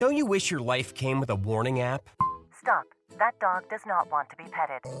Don't you wish your life came with a warning app? Stop. That dog does not want to be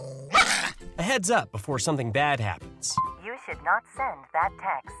petted. A heads up before something bad happens. You should not send that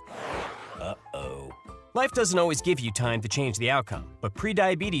text. Uh-oh. Life doesn't always give you time to change the outcome, but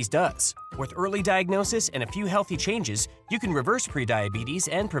prediabetes does. With early diagnosis and a few healthy changes, you can reverse prediabetes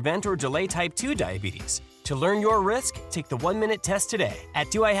and prevent or delay type 2 diabetes. To learn your risk, take the 1-minute test today at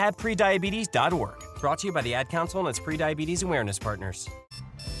doihaveprediabetes.org. Brought to you by the Ad Council and its prediabetes awareness partners.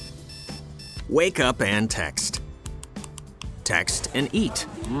 Wake up and text. Text and eat.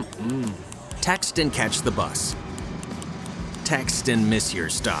 Text and catch the bus. Text and miss your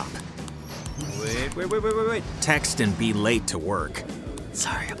stop. Wait. Text and be late to work.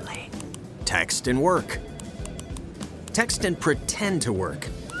 Sorry, I'm late. Text and work. Text and pretend to work.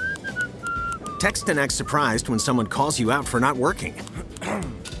 Text and act surprised when someone calls you out for not working.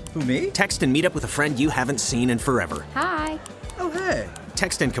 Who, me? Text and meet up with a friend you haven't seen in forever. Hi. Oh, hey.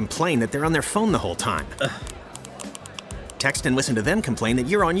 Text and complain that they're on their phone the whole time. Text and listen to them complain that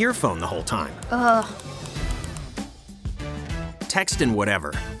you're on your phone the whole time. Text and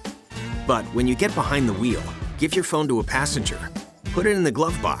whatever. But when you get behind the wheel, give your phone to a passenger. Put it in the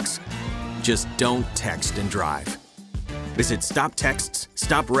glove box. Just don't text and drive. Visit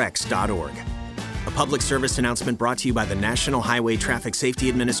StopTextsStopWrecks.org. A public service announcement brought to you by the National Highway Traffic Safety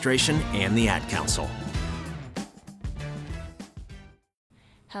Administration and the Ad Council.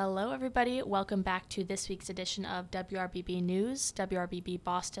 Hello, everybody. Welcome back to this week's edition of WRBB News, WRBB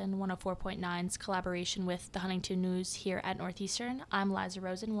Boston 104.9's collaboration with the Huntington News here at Northeastern. I'm Liza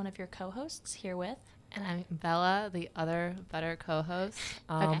Rosen, one of your co-hosts, here with... And I'm Bella, the other better co-host.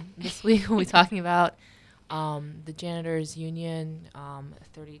 Okay. This week we'll be talking about the Janitors Union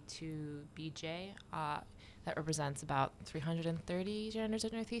 32BJ that represents about 330 janitors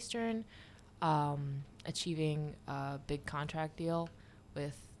at Northeastern, achieving a big contract deal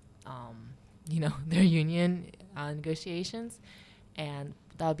with, their union negotiations. And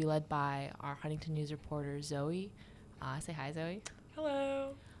that'll be led by our Huntington News reporter, Zoe. Say hi, Zoe.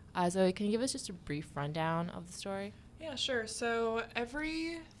 Hello. Zoe, can you give us just a brief rundown of the story? Yeah, sure. So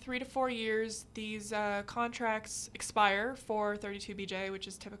every 3 to 4 years, these contracts expire for 32BJ, which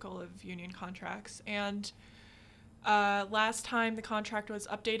is typical of union contracts. And last time the contract was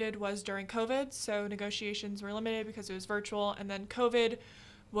updated was during COVID, so negotiations were limited because it was virtual. And then COVID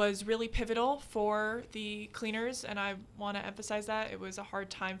was really pivotal for the cleaners, and I want to emphasize that. It was a hard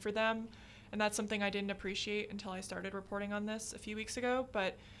time for them, and that's something I didn't appreciate until I started reporting on this a few weeks ago.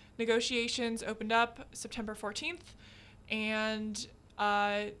 But negotiations opened up September 14th, and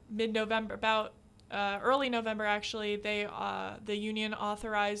mid-November, about early November actually, the union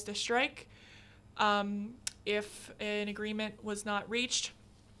authorized a strike if an agreement was not reached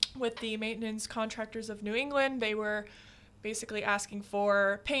with the maintenance contractors of New England. They were basically asking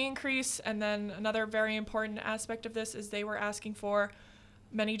for pay increase, and then another very important aspect of this is they were asking for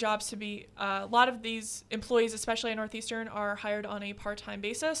many jobs to be, a lot of these employees, especially at Northeastern, are hired on a part-time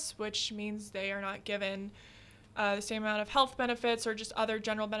basis, which means they are not given the same amount of health benefits or just other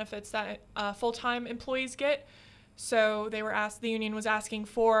general benefits that full-time employees get. So they were the union was asking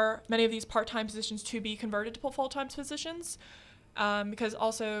for many of these part-time positions to be converted to full-time positions, because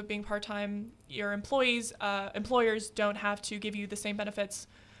also being part-time, your employers don't have to give you the same benefits.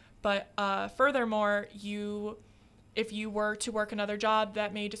 But furthermore, if you were to work another job,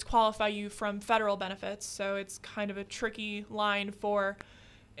 that may disqualify you from federal benefits. So it's kind of a tricky line for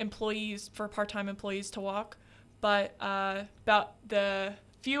part-time employees to walk. But about the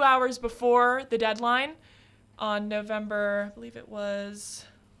few hours before the deadline on November, I believe it was,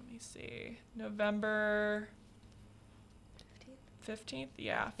 November 15th?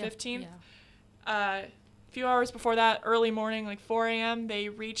 Yeah, 15th. Yeah. A few hours before that, early morning, like 4 a.m., they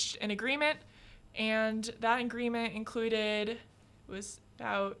reached an agreement. And that agreement was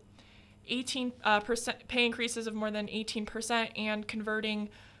about 18% pay increases of more than 18% and converting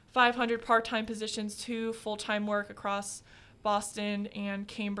 500 part-time positions to full-time work across Boston and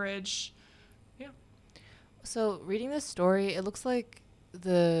Cambridge. Yeah. So reading this story, it looks like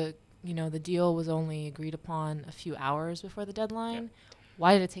the deal was only agreed upon a few hours before the deadline. Yep.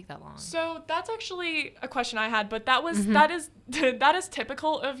 Why did it take that long? So that's actually a question I had, but that is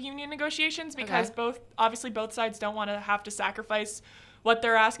typical of union negotiations because both sides don't want to have to sacrifice what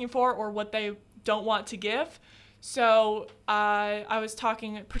they're asking for or what they don't want to give. So I was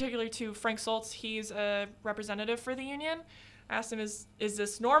talking particularly to Frank Soltz. He's a representative for the union. I asked him, is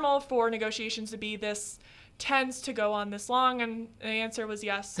this normal for negotiations to be this tense, to go on this long? And the answer was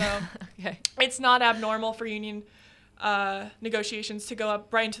yes. So It's not abnormal for union negotiations to go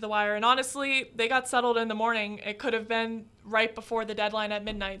up right into the wire. And honestly, they got settled in the morning. It could have been right before the deadline at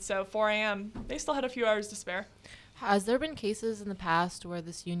midnight, so 4 a.m. They still had a few hours to spare. Has there been cases in the past where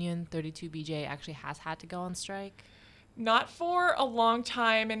this union, 32BJ, actually has had to go on strike? Not for a long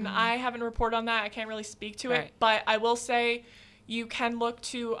time, and I haven't reported on that. I can't really speak to it, but I will say you can look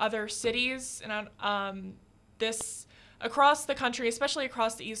to other cities and this across the country, especially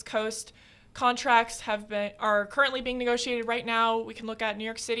across the East Coast. Contracts are currently being negotiated right now. We can look at New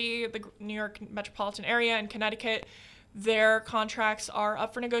York City, the New York metropolitan area, and Connecticut. Their contracts are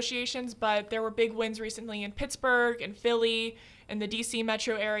up for negotiations, but there were big wins recently in Pittsburgh and Philly and the DC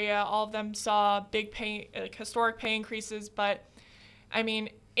metro area. All of them saw big historic pay increases. But I mean,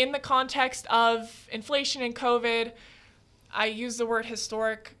 in the context of inflation and COVID, I use the word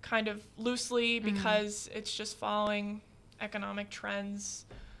historic kind of loosely because it's just following economic trends.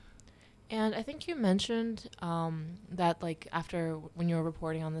 And I think you mentioned that, like, after when you were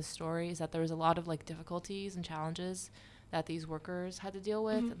reporting on this story, is that there was a lot of, like, difficulties and challenges that these workers had to deal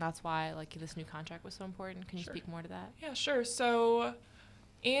with, and that's why, like, this new contract was so important. Can you speak more to that? Yeah, sure. So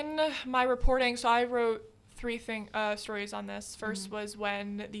in my reporting, I wrote three stories on this. First was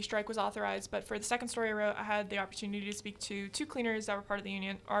when the strike was authorized, but for the second story I wrote, I had the opportunity to speak to two cleaners that are part of the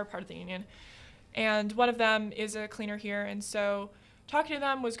union, and one of them is a cleaner here, and so talking to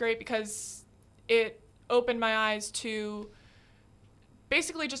them was great because it opened my eyes to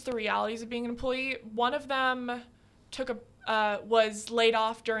basically just the realities of being an employee. One of them was laid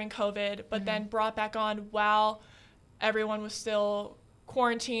off during COVID, but then brought back on while everyone was still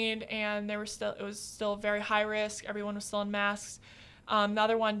quarantined and it was still very high risk. Everyone was still in masks. The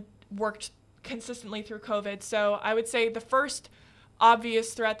other one worked consistently through COVID. So I would say the first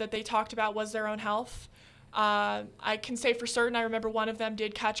obvious threat that they talked about was their own health. I can say for certain, I remember one of them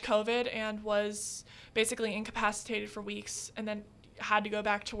did catch COVID and was basically incapacitated for weeks and then had to go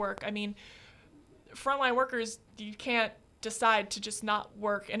back to work. I mean, frontline workers, you can't decide to just not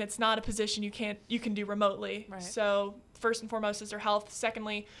work, and it's not a position you can do remotely. Right. So first and foremost is their health.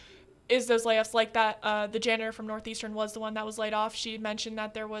 Secondly, is those layoffs like that. The janitor from Northeastern was the one that was laid off. She mentioned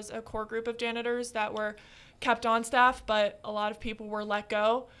that there was a core group of janitors that were kept on staff, but a lot of people were let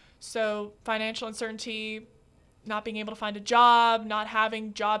go. So financial uncertainty, not being able to find a job, not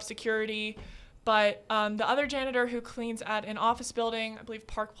having job security. But the other janitor who cleans at an office building, I believe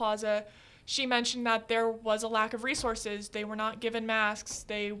Park Plaza, she mentioned that there was a lack of resources. They were not given masks.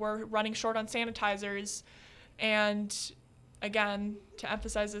 They were running short on sanitizers. And again, to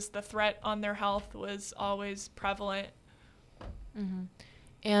emphasize this, the threat on their health was always prevalent. Mm-hmm.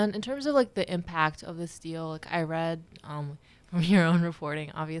 And in terms of, like, the impact of this deal, like, I read from your own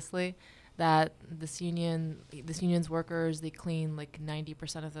reporting, obviously, that this union's workers, they clean like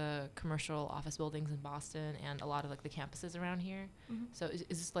 90% of the commercial office buildings in Boston and a lot of, like, the campuses around here. Mm-hmm. So is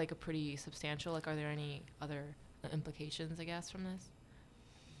this, like, a pretty substantial, like, are there any other implications, I guess, from this?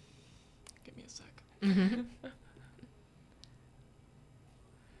 Give me a sec. Mm-hmm.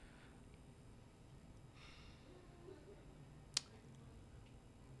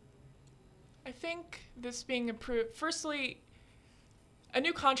 I think this being approved, firstly, a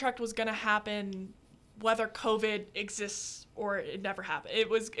new contract was going to happen whether COVID exists or it never happened.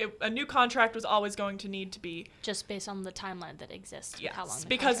 A new contract was always going to need to be. Just based on the timeline that exists. Yes, how long the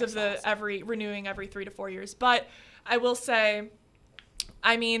because of the renewing every 3 to 4 years. But I will say,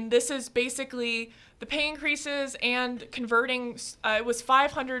 I mean, this is basically the pay increases and converting. It was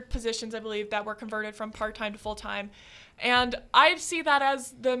 500 positions, I believe, that were converted from part-time to full-time. And I see that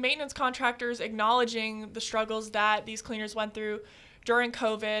as the maintenance contractors acknowledging the struggles that these cleaners went through during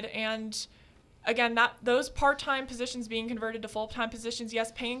COVID. And again, those part-time positions being converted to full-time positions,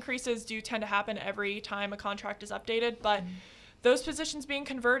 yes, pay increases do tend to happen every time a contract is updated, but those positions being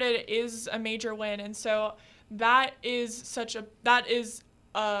converted is a major win. And so that is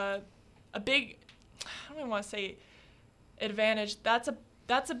a big, I don't even want to say advantage. That's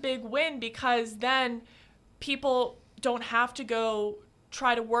a big win, because then people don't have to go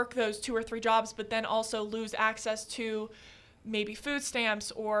try to work those 2 or 3 jobs, but then also lose access to maybe food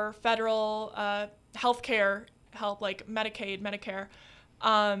stamps or federal health care help, like Medicaid, Medicare.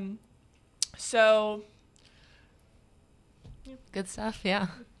 So good stuff. Yeah.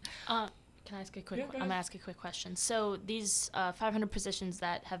 Can I ask a quick? Yeah, I'm gonna ask a quick question. So these 500 positions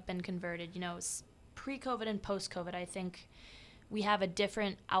that have been converted, pre-COVID and post-COVID, I think we have a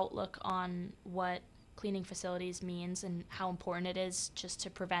different outlook on what cleaning facilities means and how important it is just to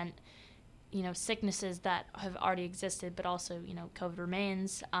prevent, sicknesses that have already existed, but also, COVID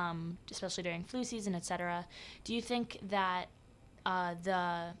remains, especially during flu season, et cetera. Do you think that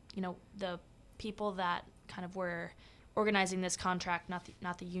the people that kind of were organizing this contract,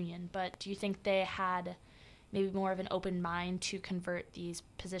 not the union, but do you think they had maybe more of an open mind to convert these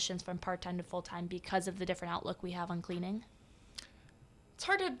positions from part-time to full-time because of the different outlook we have on cleaning? It's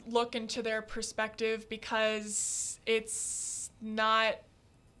hard to look into their perspective because it's not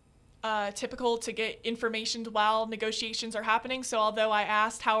typical to get information while negotiations are happening. So although I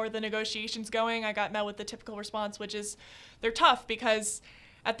asked how are the negotiations going, I got met with the typical response, which is they're tough because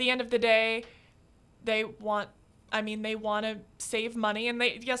at the end of the day, they want to save money, and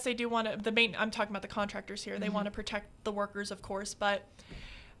they do want to, I'm talking about the contractors here. They want to protect the workers, of course, but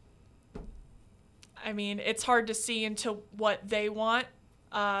I mean, it's hard to see into what they want.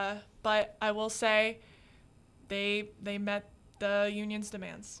 But I will say they met the union's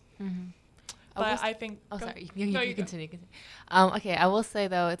demands. But I think... Oh, sorry. You continue. Okay, I will say,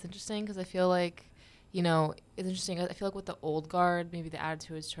 though, it's interesting because I feel like, it's interesting. I feel like with the old guard, maybe the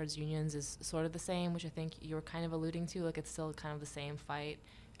attitude towards unions is sort of the same, which I think you were kind of alluding to. Like, it's still kind of the same fight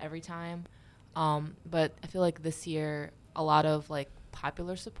every time. But I feel like this year, a lot of, like,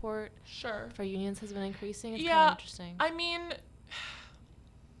 popular support for unions has been increasing. It's kind of interesting. I mean, let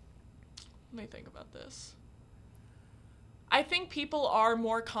me think about this. I think people are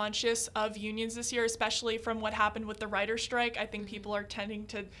more conscious of unions this year, especially from what happened with the writer's strike. I think people are tending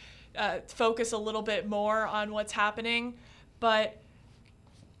to focus a little bit more on what's happening, but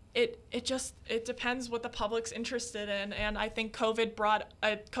it depends what the public's interested in. And I think COVID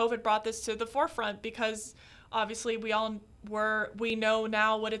brought this to the forefront because obviously we know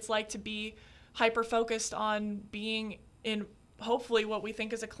now what it's like to be hyper focused on being in hopefully what we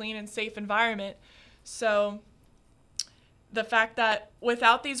think is a clean and safe environment. So the fact that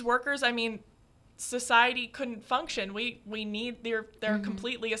without these workers, I mean, society couldn't function. We need they're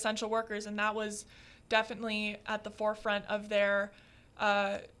completely essential workers, and that was definitely at the forefront of their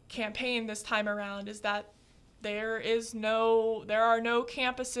campaign this time around, is that there are no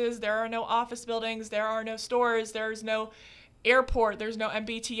campuses, there are no office buildings, there are no stores, there's no airport, there's no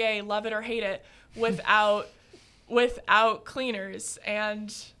MBTA, love it or hate it, without cleaners.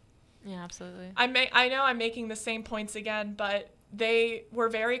 And yeah, absolutely. I know I'm making the same points again, but they were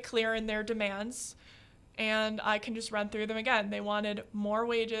very clear in their demands, and I can just run through them again. They wanted more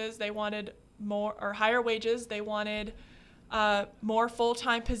wages, they wanted higher wages, they wanted more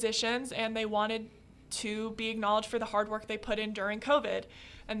full-time positions, and they wanted to be acknowledged for the hard work they put in during COVID.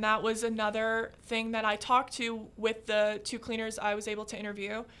 And that was another thing that I talked to with the 2 cleaners I was able to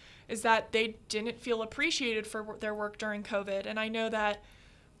interview, is that they didn't feel appreciated for their work during COVID. And I know that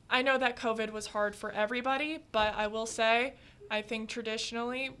COVID was hard for everybody, but I will say, I think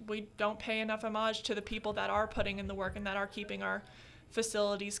traditionally we don't pay enough homage to the people that are putting in the work and that are keeping our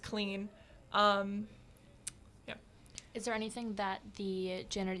facilities clean. Is there anything that the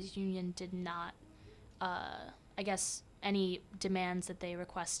janitors union did not, any demands that they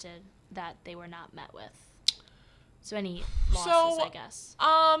requested that they were not met with? So any losses, I guess.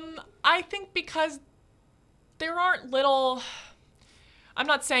 I think because there aren't little... I'm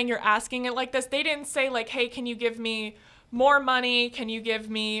not saying you're asking it like this. They didn't say like, hey, can you give me more money? Can you give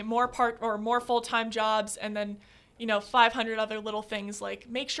me more full-time jobs? And then, 500 other little things like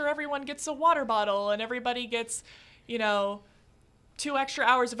make sure everyone gets a water bottle and everybody gets, 2 extra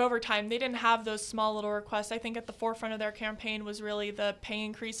hours of overtime. They didn't have those small little requests. I think at the forefront of their campaign was really the pay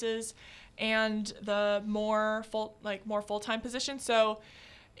increases and the more full-time positions. So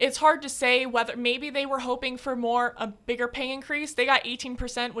it's hard to say whether maybe they were hoping for a bigger pay increase. They got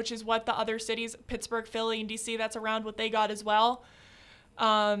 18%, which is what the other cities, Pittsburgh, Philly, and DC, that's around what they got as well.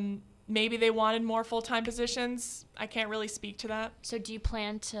 Maybe they wanted more full-time positions. I can't really speak to that. So do you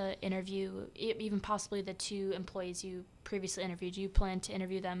plan to interview, even possibly the 2 employees you previously interviewed, do you plan to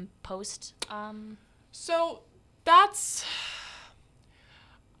interview them post? So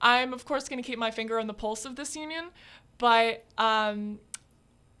I'm of course going to keep my finger on the pulse of this union, but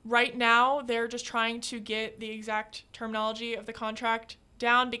right now they're just trying to get the exact terminology of the contract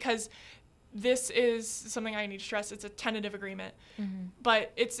down, because this is something I need to stress. It's a tentative agreement,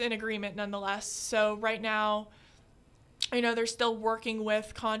 but it's an agreement nonetheless. So right now, they're still working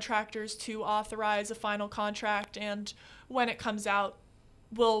with contractors to authorize a final contract, and when it comes out,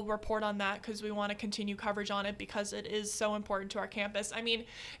 we'll report on that because we want to continue coverage on it because it is so important to our campus. I mean,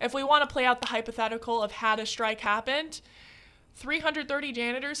 if we want to play out the hypothetical of had a strike happened, 330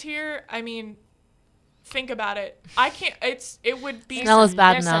 janitors here, I mean, think about it. It would be... Smell is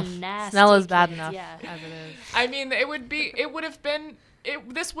bad enough. Smell is bad enough as it is. I mean,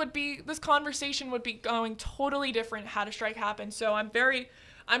 this conversation would be going totally different had a strike happened. So I'm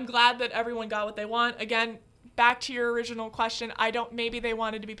glad that everyone got what they want. Again, back to your original question, maybe they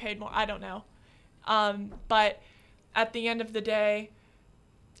wanted to be paid more. I don't know. But at the end of the day,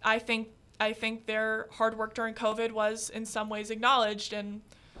 I think their hard work during COVID was in some ways acknowledged, and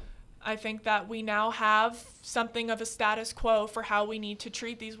I think that we now have something of a status quo for how we need to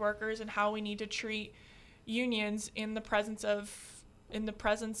treat these workers and how we need to treat unions in the presence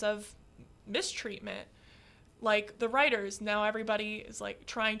of mistreatment. Like the writers, now everybody is like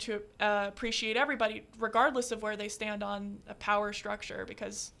trying to appreciate everybody regardless of where they stand on a power structure,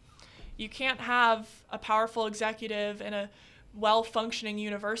 because you can't have a powerful executive in a well-functioning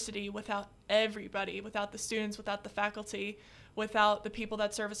university without everybody, without the students, without the faculty, without the people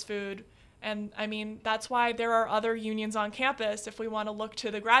that service food. And I mean, that's why there are other unions on campus. If we want to look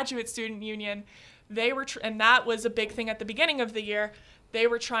to the graduate student union, they were, and that was a big thing at the beginning of the year. They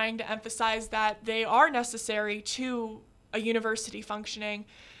were trying to emphasize that they are necessary to a university functioning.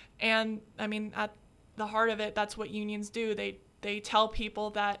 And I mean, at the heart of it, that's what unions do. They tell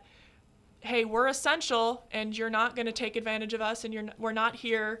people that, hey, we're essential and you're not going to take advantage of us, and we're not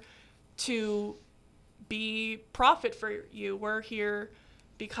here to be profit for you. We're here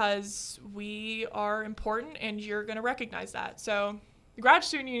because we are important and you're going to recognize that. So the grad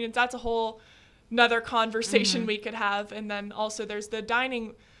student unions, that's a whole another conversation we could have. And then also there's the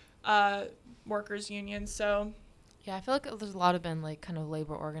dining workers union. So yeah, I feel like there's a lot of been like kind of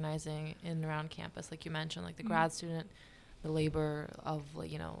labor organizing in and around campus, like you mentioned, like the grad student, the labor of,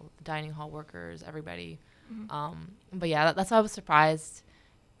 like, you know, the dining hall workers, everybody. But yeah, that's why I was surprised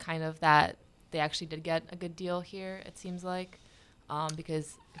kind of that they actually did get a good deal here, it seems like.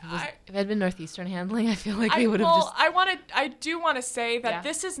 Because if it had been Northeastern handling, I feel like they would have just... I do want to say that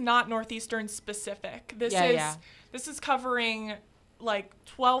this is not Northeastern specific. This is covering like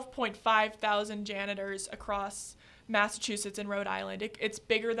 12.5 thousand janitors across Massachusetts and Rhode Island. It's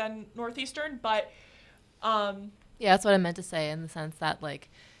bigger than Northeastern, but... yeah, that's what I meant to say, in the sense that, like,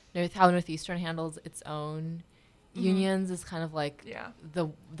 how Northeastern handles its own unions is kind of like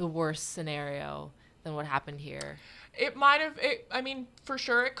the worst scenario than what happened here. It might have, I mean, for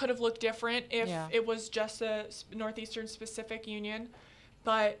sure, it could have looked different if it was just a Northeastern specific union,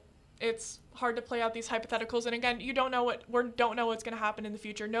 but it's hard to play out these hypotheticals. And again, we don't know what's going to happen in the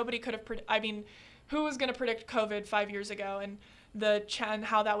future. Nobody could have, who was going to predict COVID 5 years ago and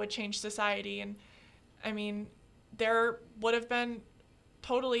how that would change society? And I mean, there would have been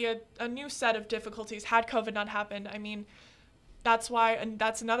totally a new set of difficulties had COVID not happened. I mean, that's why, and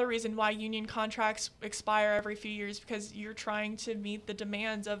that's another reason why union contracts expire every few years, because you're trying to meet the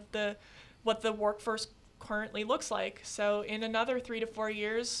demands of what the workforce currently looks like. So in another 3 to 4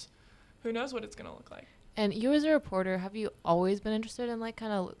 years, who knows what it's going to look like. And you as a reporter, have you always been interested in like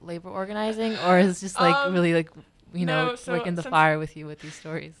kind of labor organizing, or is it just like really like, you know, working the fire with you with these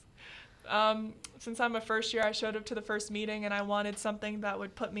stories? Since I'm a first year, I showed up to the first meeting and I wanted something that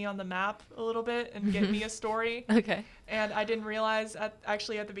would put me on the map a little bit and give me a story. Okay. And I didn't realize at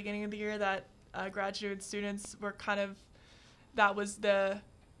the beginning of the year that graduate students were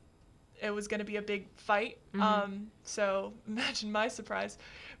it was going to be a big fight. So imagine my surprise.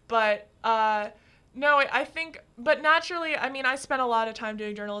 But no, I think, but naturally, I mean, I spent a lot of time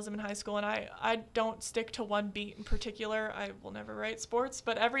doing journalism in high school, and I don't stick to one beat in particular. I will never write sports,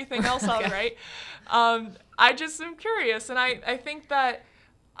 but everything else I'll write. I just am curious, and I think that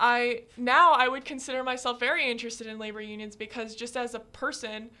I would consider myself very interested in labor unions, because just as a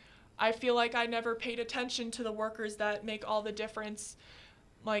person, I feel like I never paid attention to the workers that make all the difference,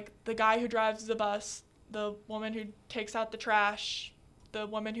 like the guy who drives the bus, the woman who takes out the trash, the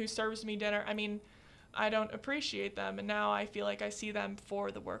woman who serves me dinner. I mean, I don't appreciate them, and now I feel like I see them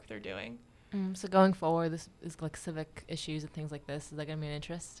for the work they're doing. So going forward, this is like civic issues and things like this. Is that going to be an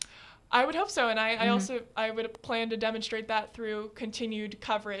interest? I would hope so, and I would plan to demonstrate that through continued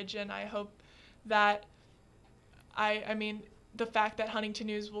coverage, and I hope that I mean, the fact that Huntington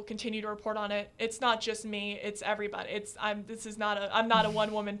News will continue to report on it. It's not just me; it's everybody. I'm not a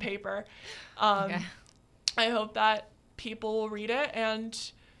one-woman paper. I hope that people will read it, and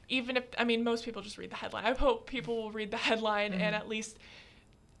even if, I mean, most people just read the headline. I hope people will read the headline and at least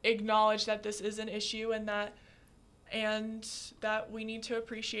acknowledge that this is an issue, and that we need to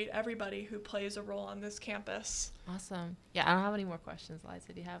appreciate everybody who plays a role on this campus. Awesome. Yeah, I don't have any more questions,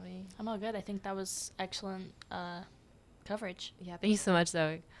 Liza. Do you have any? I'm all good. I think that was excellent coverage. Yeah, thank you so much,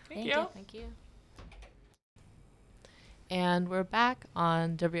 Zoe. Thank you. Thank you. And we're back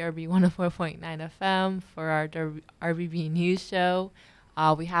on WRB 104.9 FM for our WRBB news show.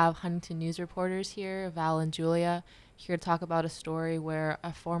 We have Huntington News reporters here, Val and Julia, here to talk about a story where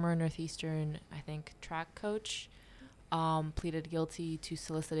a former Northeastern, I think, track coach pleaded guilty to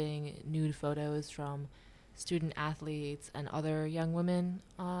soliciting nude photos from student athletes and other young women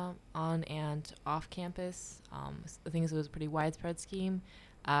on and off campus. I think it was a pretty widespread scheme.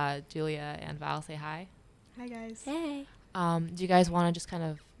 Julia and Val, say hi. Hi, guys. Hey. Do you guys want to just kind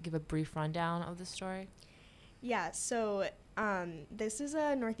of give a brief rundown of the story? Yeah, so this is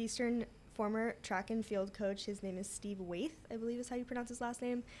a Northeastern former track and field coach. His name is Steve Waith, I believe is how you pronounce his last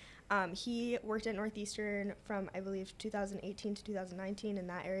name. He worked at Northeastern from, I believe, 2018 to 2019 in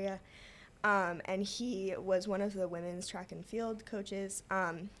that area. And he was one of the women's track and field coaches.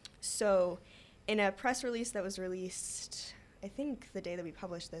 So in a press release that was released, I think the day that we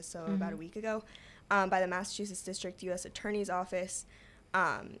published this, so about a week ago, by the Massachusetts District U.S. Attorney's Office,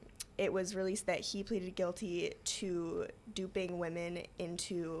 it was released that he pleaded guilty to duping women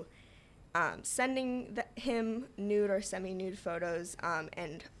into sending him nude or semi-nude photos,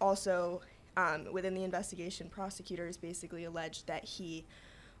 and also within the investigation, prosecutors basically alleged that he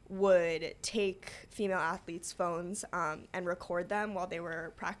would take female athletes' phones and record them while they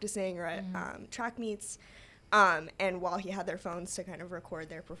were practicing or at track meets. And while he had their phones to kind of record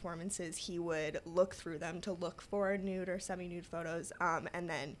their performances, he would look through them to look for nude or semi-nude photos, and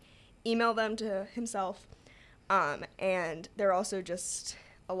then email them to himself. And there are also just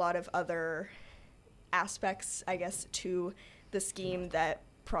a lot of other aspects, I guess, to the scheme that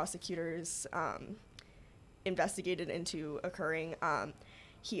prosecutors investigated into occurring.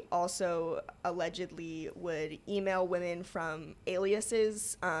 He also allegedly would email women from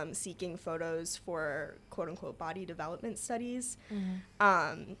aliases seeking photos for quote-unquote body development studies,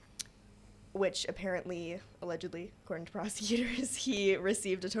 which apparently, allegedly, according to prosecutors, he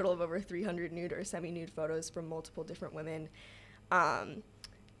received a total of over 300 nude or semi-nude photos from multiple different women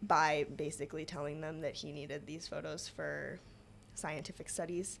by basically telling them that he needed these photos for scientific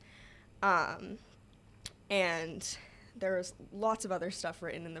studies. And there was lots of other stuff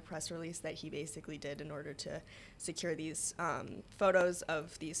written in the press release that he basically did in order to secure these photos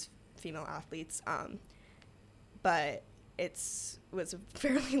of these female athletes. But it was a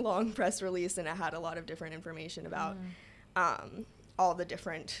fairly long press release, and it had a lot of different information about all the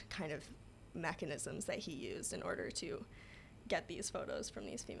different kind of mechanisms that he used in order to get these photos from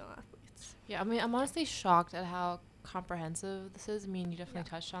these female athletes. Yeah, I mean, I'm honestly shocked at how comprehensive this is. I mean, you definitely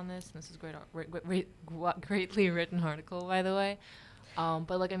touched on this, and this is greatly written article, by the way.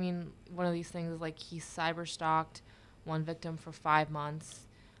 But like, I mean, one of these things is like he cyber stalked one victim for 5 months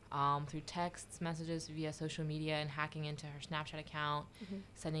through texts, messages, via social media, and hacking into her Snapchat account,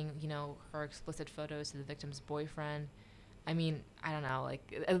 sending her explicit photos to the victim's boyfriend. I mean, I don't know,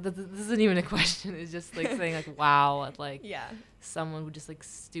 like, this isn't even a question. It's just like saying like, wow, like someone would just like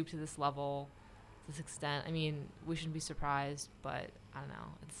stoop to this level, this extent. I mean, we shouldn't be surprised, but I don't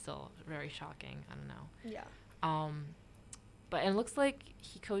know, it's still very shocking. I don't know. But it looks like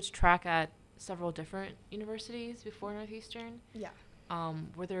he coached track at several different universities before Northeastern.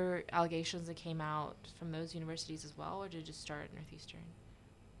 Were there allegations that came out from those universities as well, or did it just start at Northeastern?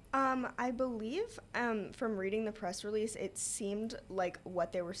 I believe from reading the press release, it seemed like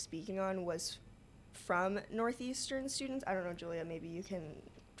what they were speaking on was from Northeastern students. I don't know, Julia, maybe you can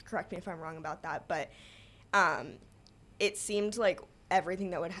correct me if I'm wrong about that, but it seemed like everything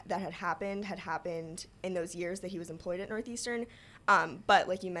that had happened in those years that he was employed at Northeastern. But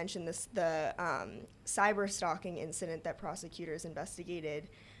like you mentioned, the cyber stalking incident that prosecutors investigated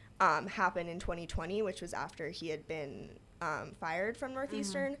happened in 2020, which was after he had been fired from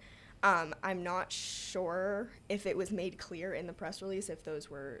Northeastern. I'm not sure if it was made clear in the press release if those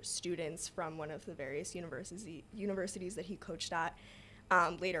were students from one of the various universities that he coached at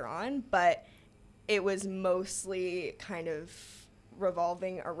later on, but it was mostly kind of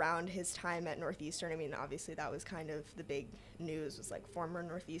revolving around his time at Northeastern. I mean, obviously that was kind of the big news, was like former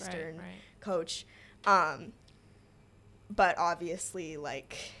Northeastern coach. But obviously,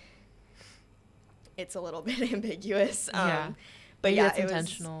 like, it's a little bit ambiguous. But yeah, it's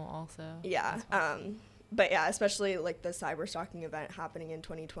intentional also. Yeah. But yeah, especially like the cyber stalking event happening in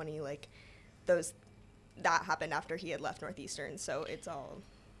 2020, like that happened after he had left Northeastern. So it's all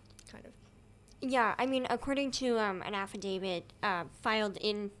kind of. Yeah, I mean, according to an affidavit filed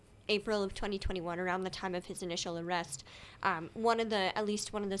in April of 2021, around the time of his initial arrest, at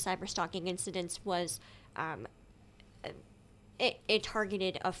least one of the cyber stalking incidents was it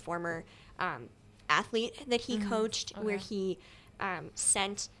targeted a former athlete that he coached, where he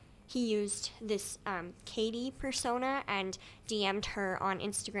used this Katie persona and DM'd her on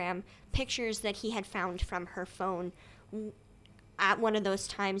Instagram pictures that he had found from her phone. at one of those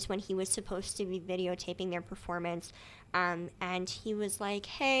times when he was supposed to be videotaping their performance. And he was like,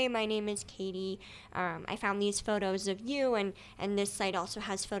 hey, my name is Katie. I found these photos of you, and this site also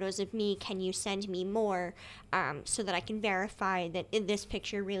has photos of me. Can you send me more so that I can verify that this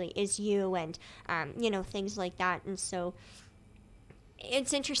picture really is you, and, things like that. And so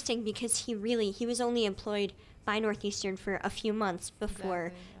it's interesting because he was only employed by Northeastern for a few months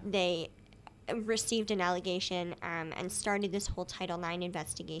before they received an allegation and started this whole Title IX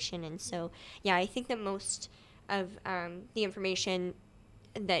investigation. And so, yeah, I think that most of the information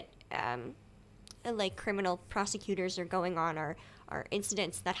that criminal prosecutors are going on are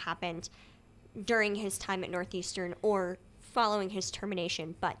incidents that happened during his time at Northeastern or following his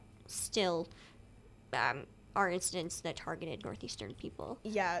termination, but still are incidents that targeted Northeastern people.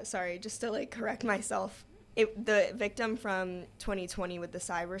 Yeah, sorry, just to correct myself. The victim from 2020 with the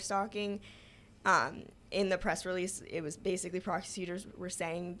cyber stalking, in the press release, it was basically prosecutors were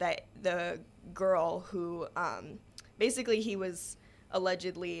saying that the girl who, basically he was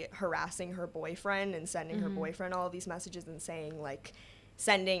allegedly harassing her boyfriend and sending her boyfriend all of these messages and saying,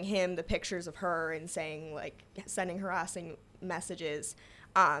 sending him the pictures of her and saying, sending harassing messages.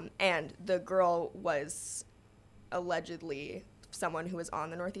 And the girl was allegedly someone who was on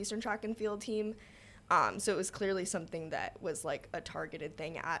the Northeastern track and field team. So it was clearly something that was a targeted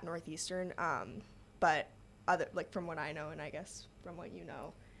thing at Northeastern. But from what I know, and I guess from what you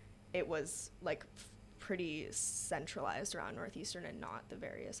know, it was pretty centralized around Northeastern and not the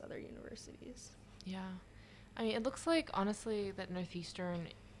various other universities. Yeah. I mean, it looks like, honestly, that Northeastern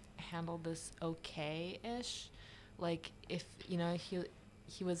handled this okay-ish. If,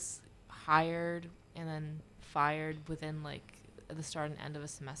 he was hired and then fired within, the start and end of a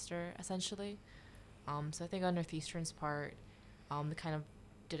semester, essentially. So I think on Northeastern's part, they kind of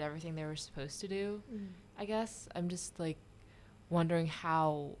did everything they were supposed to do, I guess. I'm just, wondering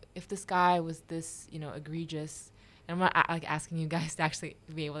how, if this guy was this, egregious, and I'm not, asking you guys to actually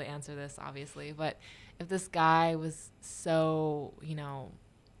be able to answer this, obviously, but if this guy was so,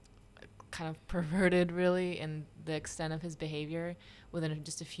 kind of perverted, really, in the extent of his behavior within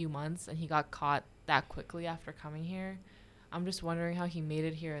just a few months, and he got caught that quickly after coming here, I'm just wondering how he made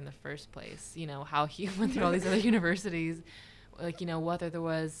it here in the first place, how he went through all these other universities, whether there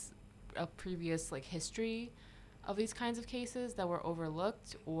was a previous, history of these kinds of cases that were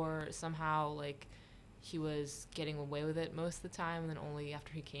overlooked, or somehow, he was getting away with it most of the time, and then only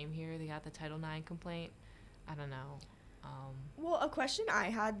after he came here they got the Title IX complaint. I don't know. Well, a question I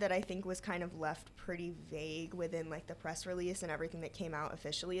had that I think was kind of left pretty vague within, the press release and everything that came out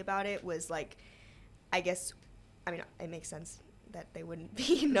officially about it was, I guess, I mean, it makes sense that they wouldn't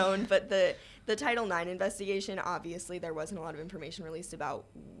be known, but the Title IX investigation, obviously there wasn't a lot of information released about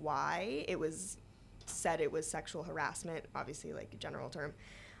why. It was said it was sexual harassment, obviously, a general term.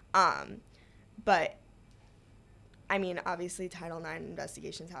 But, I mean, obviously Title IX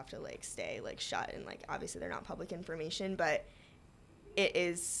investigations have to, stay, shut, and, obviously they're not public information, but it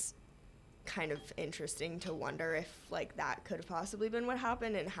is kind of interesting to wonder if, that could have possibly been what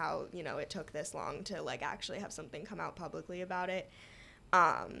happened and how, it took this long to, actually have something come out publicly about it.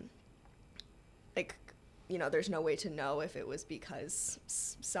 There's no way to know if it was because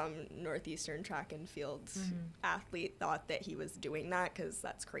some Northeastern track and field athlete thought that he was doing that, because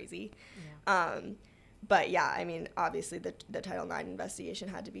that's crazy. Yeah. But, yeah, I mean, obviously the Title IX investigation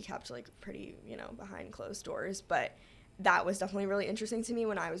had to be kept, pretty, behind closed doors. But that was definitely really interesting to me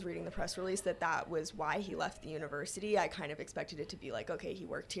when I was reading the press release, that was why he left the university. I kind of expected it to be okay, he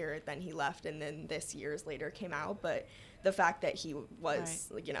worked here, then he left, and then this years later came out. But the fact that he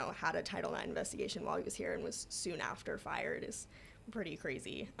was, had a Title IX investigation while he was here and was soon after fired is pretty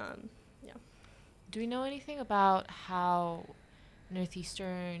crazy. Yeah. Do we know anything about how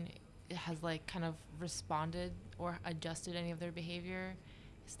Northeastern has, kind of responded or adjusted any of their behavior?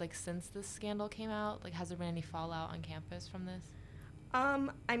 Since this scandal came out, has there been any fallout on campus from this?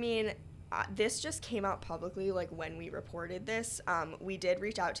 I mean, this just came out publicly, when we reported this. We did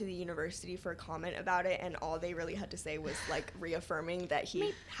reach out to the university for a comment about it, and all they really had to say was, reaffirming that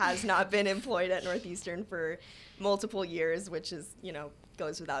he has not been employed at Northeastern for multiple years, which is,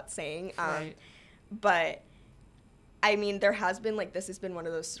 goes without saying. Right. But I mean, there has been, this has been one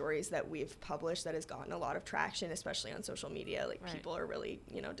of those stories that we've published that has gotten a lot of traction, especially on social media. Right. People are really,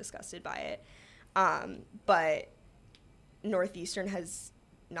 disgusted by it. But Northeastern has,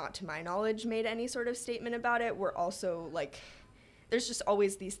 not to my knowledge, made any sort of statement about it. We're also, there's just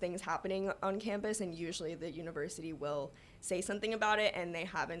always these things happening on campus, and usually the university will say something about it, and they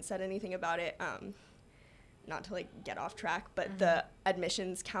haven't said anything about it. not to like get off track, but the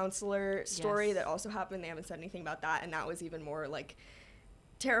admissions counselor story that also happened, they haven't said anything about that, and that was even more like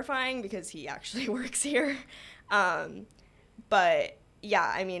terrifying because he actually works here. But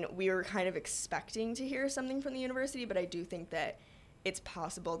yeah, I mean, we were kind of expecting to hear something from the university, but I do think that it's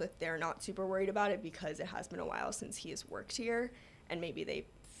possible that they're not super worried about it because it has been a while since he has worked here, and maybe they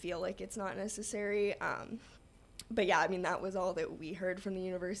feel like it's not necessary. But yeah, I mean, that was all that we heard from the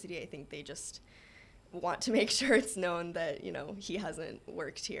university. I think they just want to make sure it's known that, you know, he hasn't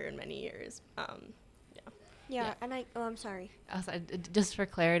worked here in many years. And I'm sorry. Just for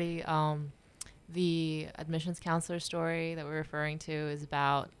clarity, the admissions counselor story that we're referring to is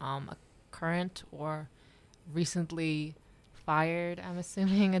about a current or recently fired, I'm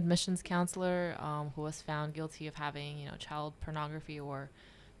assuming, admissions counselor who was found guilty of having, you know, child pornography or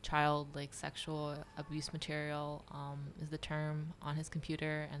child like sexual abuse material is the term on his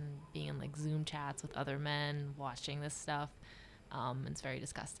computer, and being in like Zoom chats with other men watching this stuff. It's very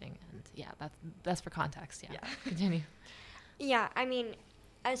disgusting, and yeah, that's for context. Yeah. Continue. Yeah, I mean,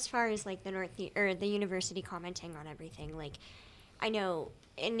 as far as like the university commenting on everything, like I know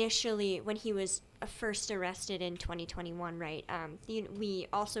initially when he was first arrested in 2021, right? We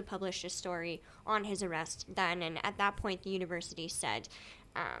also published a story on his arrest then, and at that point the university said,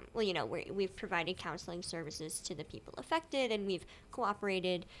 well, you know, we've provided counseling services to the people affected, and we've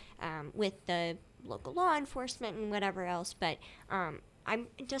cooperated with the local law enforcement and whatever else. But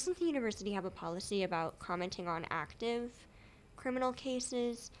doesn't the university have a policy about commenting on active criminal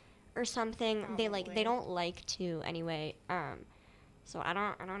cases or something? Probably. They don't like to anyway. So I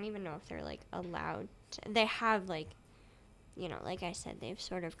don't even know if they're like allowed to. They have, like, you know, like I said, they've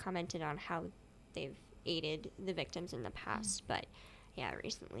sort of commented on how they've aided the victims in the past, but yeah,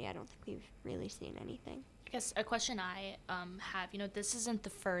 recently I don't think we've really seen anything. I guess a question I have, you know, this isn't the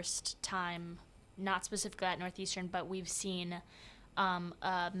first time, not specifically at Northeastern, but we've seen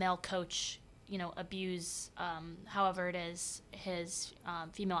a male coach, you know, abuse, however it is, his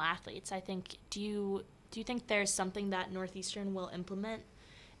female athletes. I think, do you think there's something that Northeastern will implement,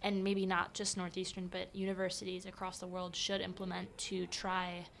 and maybe not just Northeastern, but universities across the world should implement to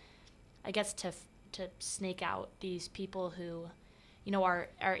try, I guess, to snake out these people who, you know, are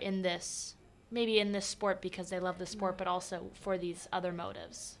in this, maybe in this sport because they love the sport, but also for these other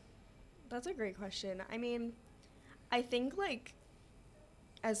motives? That's a great question. I mean, I think, like,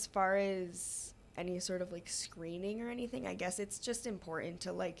 as far as any sort of, like, screening or anything, I guess it's just important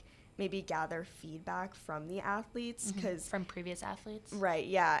to, like, maybe gather feedback from the athletes, because from previous athletes, right?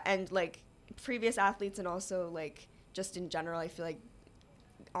 Yeah, and like previous athletes, and also like just in general, I feel like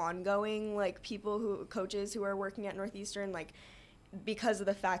ongoing like coaches who are working at Northeastern, like, because of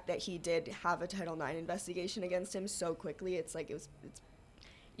the fact that he did have a Title IX investigation against him so quickly, it's like it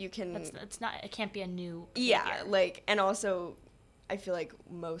can't be a new behavior. Yeah, like, and also I feel like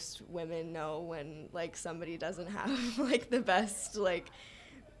most women know when like somebody doesn't have like the best like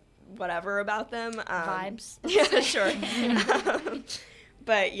whatever about them. Vibes. Yeah, sure.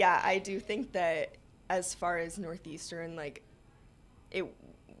 But yeah, I do think that as far as Northeastern, like, it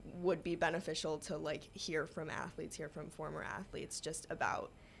would be beneficial to like hear from former athletes just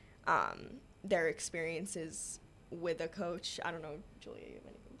about their experiences with a coach. I don't know, Julia, you have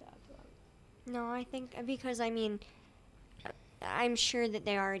anything to add to that? No, I think because, I mean, I'm sure that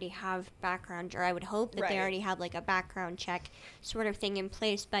they already have background, or I would hope that they already have like a background check sort of thing in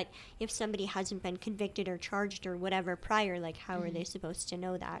place. But if somebody hasn't been convicted or charged or whatever prior, like, how are they supposed to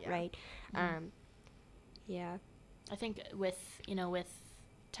know that, right? Yeah. I think with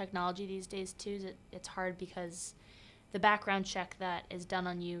technology these days too, it's hard because the background check that is done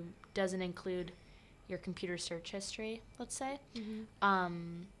on you doesn't include your computer search history, let's say.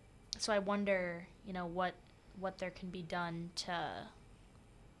 So I wonder, you know, what there can be done to,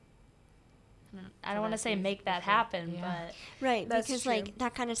 I don't want to say make that happen, but right, that's because true. Like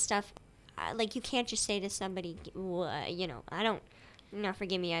that kind of stuff, like, you can't just say to somebody, you know, I don't, now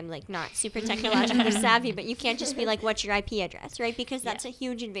forgive me, I'm like not super technologically savvy, but you can't just be like, what's your IP address, right? Because that's a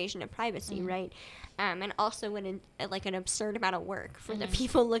huge invasion of privacy, right? And also an absurd amount of work for the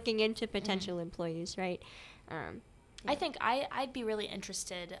people looking into potential employees, right? I think I'd be really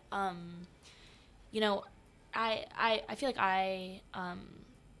interested, you know, I feel like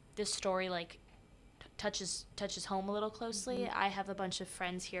this story like touches home a little closely. I have a bunch of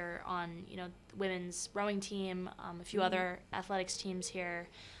friends here on, you know, women's rowing team, a few other athletics teams here,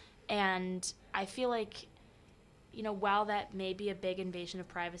 and I feel like, you know, while that may be a big invasion of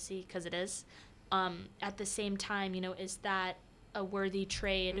privacy, because it is, at the same time, you know, is that a worthy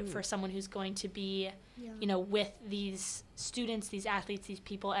trade for someone who's going to be, you know, with these students, these athletes, these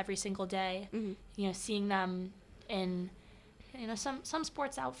people every single day. You know, seeing them in, you know, some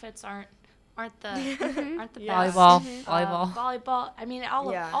sports outfits aren't the aren't the best. Volleyball. I mean,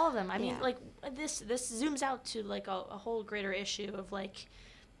 all of them. I mean, like this zooms out to like a whole greater issue of like,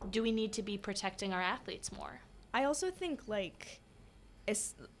 do we need to be protecting our athletes more? I also think like,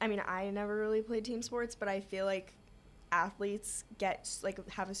 I mean, I never really played team sports, but I feel like athletes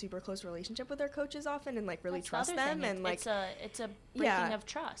have a super close relationship with their coaches often and like really trust them, and like it's a breaking of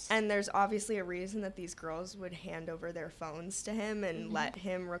trust. And there's obviously a reason that these girls would hand over their phones to him and let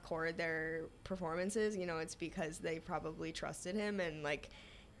him record their performances. You know, it's because they probably trusted him, and like,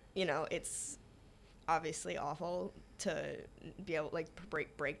 you know, it's obviously awful to be able to like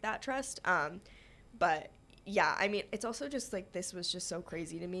break that trust. But yeah, I mean, it's also just like, this was just so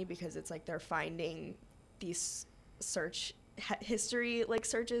crazy to me because it's like they're finding these search history like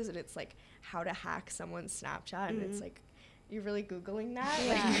searches, and it's like how to hack someone's Snapchat, and it's like, you're really Googling that?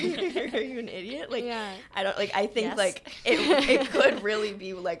 Like, are you an idiot? Like, I don't like, I think like it could really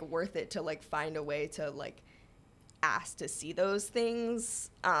be like worth it to like find a way to like ask to see those things,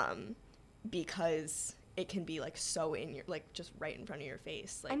 because it can be like so in your, like just right in front of your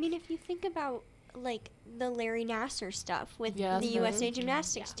face. Like, I mean, if you think about like the Larry Nassar stuff with the USA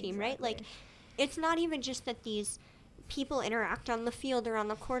gymnastics team, right? Like, it's not even just that these people interact on the field or on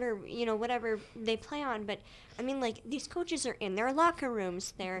the court or, you know, whatever they play on, but I mean, like, these coaches are in their locker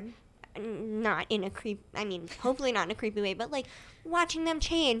rooms. They're not in a hopefully not in a creepy way, but like watching them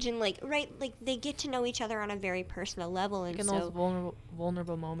change and like, right, like they get to know each other on a very personal level, and like in so those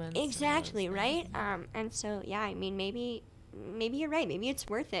vulnerable moments. Exactly, right? And so yeah, I mean, maybe you're right. Maybe it's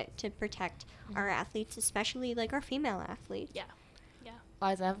worth it to protect our athletes, especially like our female athletes. Yeah.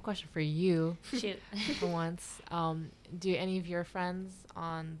 Liza, I have a question for you. Shoot. For once. Do any of your friends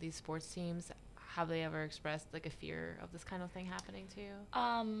on these sports teams, have they ever expressed like a fear of this kind of thing happening to you?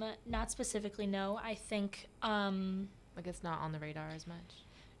 Not specifically, no. I think like it's not on the radar as much?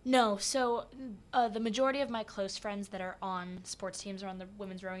 No. So the majority of my close friends that are on sports teams are on the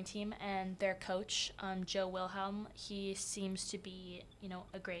women's rowing team, and their coach, Joe Wilhelm, he seems to be, you know,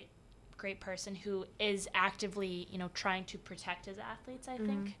 a great person who is actively, you know, trying to protect his athletes, I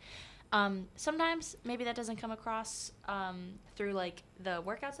think. Sometimes maybe that doesn't come across through like the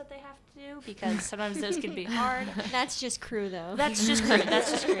workouts that they have to do, because sometimes those can be hard. That's just crew, though. That's just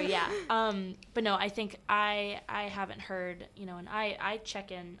crew, yeah. But no, I think I haven't heard, you know, and I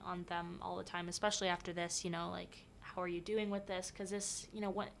check in on them all the time, especially after this, you know, like, how are you doing with this? Because this, you know,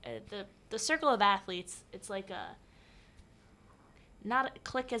 what the circle of athletes, it's like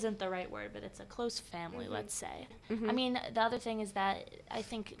clique isn't the right word, but it's a close family, let's say. I mean, the other thing is that I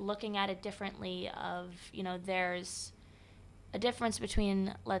think looking at it differently of, you know, there's a difference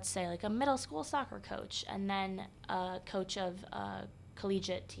between, let's say, like a middle school soccer coach and then a coach of a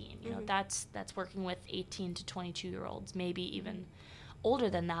collegiate team. You know, that's working with 18 to 22-year-olds, maybe even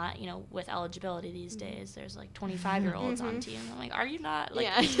older than that, you know, with eligibility these days. There's like 25-year-olds on teams. I'm like, are you not like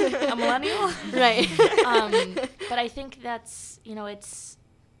a millennial? Right. But I think that's, you know, it's,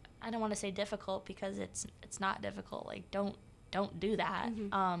 I don't want to say difficult, because it's not difficult. Like, don't do that.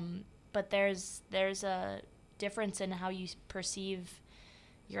 But there's a difference in how you perceive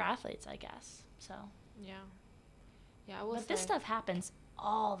your athletes, I guess. So yeah, I will. But this stuff happens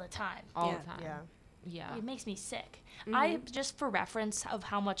all the time. All the time. Yeah. It makes me sick. I, just for reference of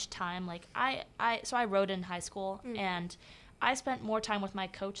how much time, like, so I rowed in high school, and I spent more time with my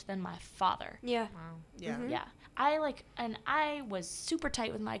coach than my father. Yeah. Wow. Yeah. I was super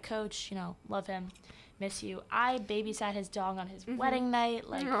tight with my coach, you know, love him, miss you. I babysat his dog on his wedding night.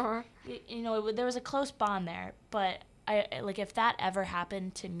 Like, you know, there was a close bond there, but like, if that ever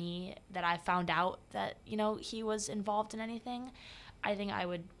happened to me, that I found out that, you know, he was involved in anything, I think I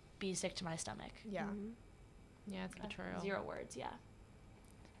would be sick to my stomach. Yeah. Yeah, it's a betrayal. 0 words, yeah.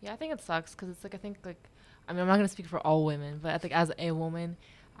 Yeah, I think it sucks, because it's like, I think, like, I mean, I'm not going to speak for all women, but I think as a woman,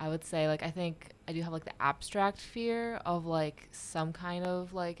 I would say, like, I think I do have, like, the abstract fear of, like, some kind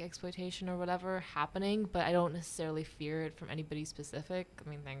of, like, exploitation or whatever happening, but I don't necessarily fear it from anybody specific. I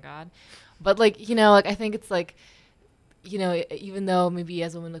mean, thank God. But, like, you know, like, I think it's, like, you know, even though maybe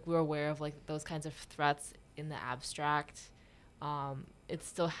as a woman, like, we're aware of, like, those kinds of threats in the abstract, it's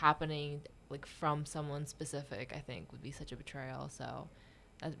still happening, like, from someone specific, I think, would be such a betrayal. So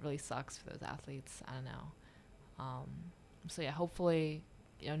that really sucks for those athletes. I don't know. So yeah, hopefully,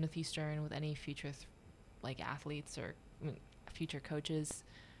 you know, Northeastern, with any future like athletes or future coaches,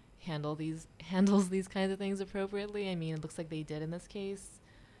 handles these kinds of things appropriately. I mean, it looks like they did in this case.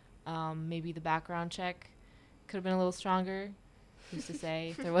 Maybe the background check could have been a little stronger, who's to say?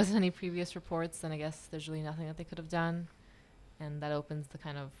 If there wasn't any previous reports, then I guess there's really nothing that they could have done. And that opens the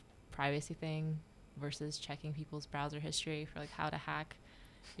kind of privacy thing versus checking people's browser history for like how to hack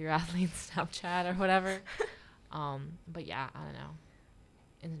your athlete's Snapchat or whatever. But yeah, I don't know.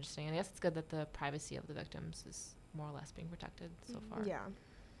 It's interesting. And I guess it's good that the privacy of the victims is more or less being protected so far. Yeah.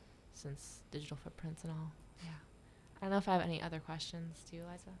 Since digital footprints and all. Yeah. I don't know if I have any other questions. Do you,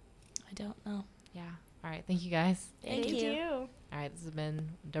 Eliza? I don't know. Yeah. All right. Thank you, guys. Thank you. All right. This has been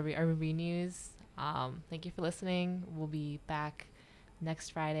WRBB News. Thank you for listening. We'll be back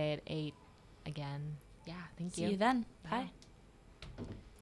next Friday at 8 again. Yeah. Thank you. See you then. Bye. Bye.